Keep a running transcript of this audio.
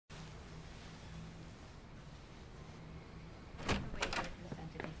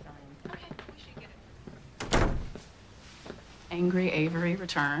Angry Avery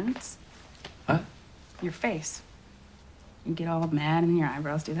returns. What? Your face. You get all mad and your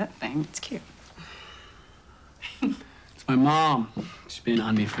eyebrows do that thing. It's cute. It's my mom. She's been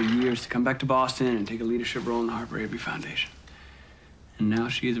on me for years to come back to Boston and take a leadership role in the Harper Avery Foundation. And now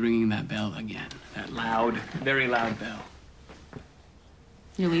she is ringing that bell again. That loud, very loud bell.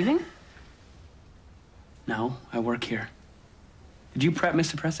 You're leaving? No, I work here. Did you prep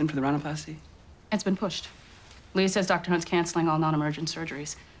Mr. Preston for the rhinoplasty? It's been pushed. Lee says Dr. Hunt's canceling all non-emergent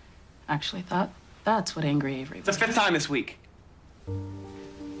surgeries. Actually thought that's what Angry Avery was. It's the 5th time this week.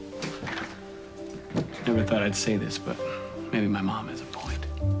 Never thought I'd say this, but maybe my mom has a point.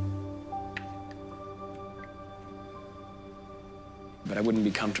 But I wouldn't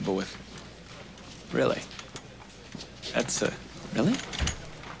be comfortable with... Really? That's, really?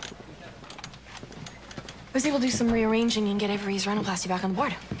 Was able to do some rearranging and get Avery's rhinoplasty back on the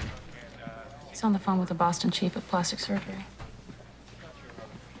board. He's on the phone with the Boston chief of plastic surgery.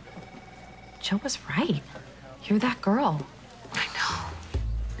 Joe was right. You're that girl. I know.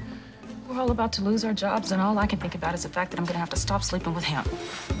 We're all about to lose our jobs, and all I can think about is the fact that I'm gonna have to stop sleeping with him.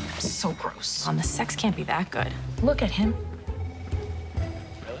 So gross. The sex can't be that good. Look at him.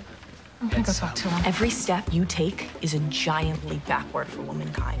 Really? I'm gonna go talk to him. Every step you take is a giant leap backward for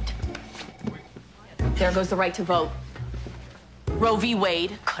womankind. There goes the right to vote. Roe v.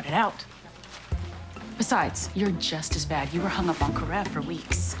 Wade, cut it out. Besides, you're just as bad. You were hung up on Karev for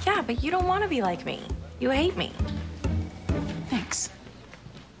weeks. Yeah, but you don't want to be like me. You hate me. Thanks.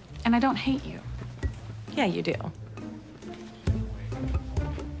 And I don't hate you. Yeah, you do.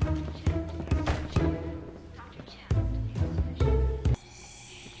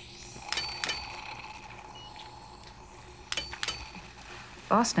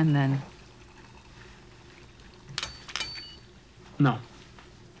 Boston, then. No.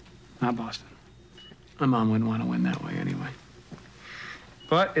 Not Boston. My mom wouldn't want to win that way anyway.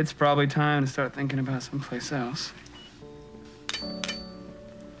 But it's probably time to start thinking about someplace else. What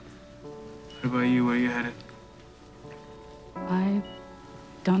about you? Where are you headed? I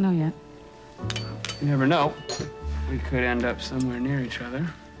don't know yet. You never know. We could end up somewhere near each other.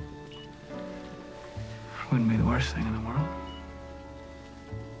 Wouldn't be the worst thing in the world.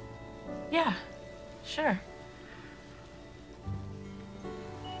 Yeah, sure.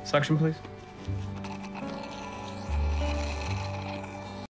 Suction, please.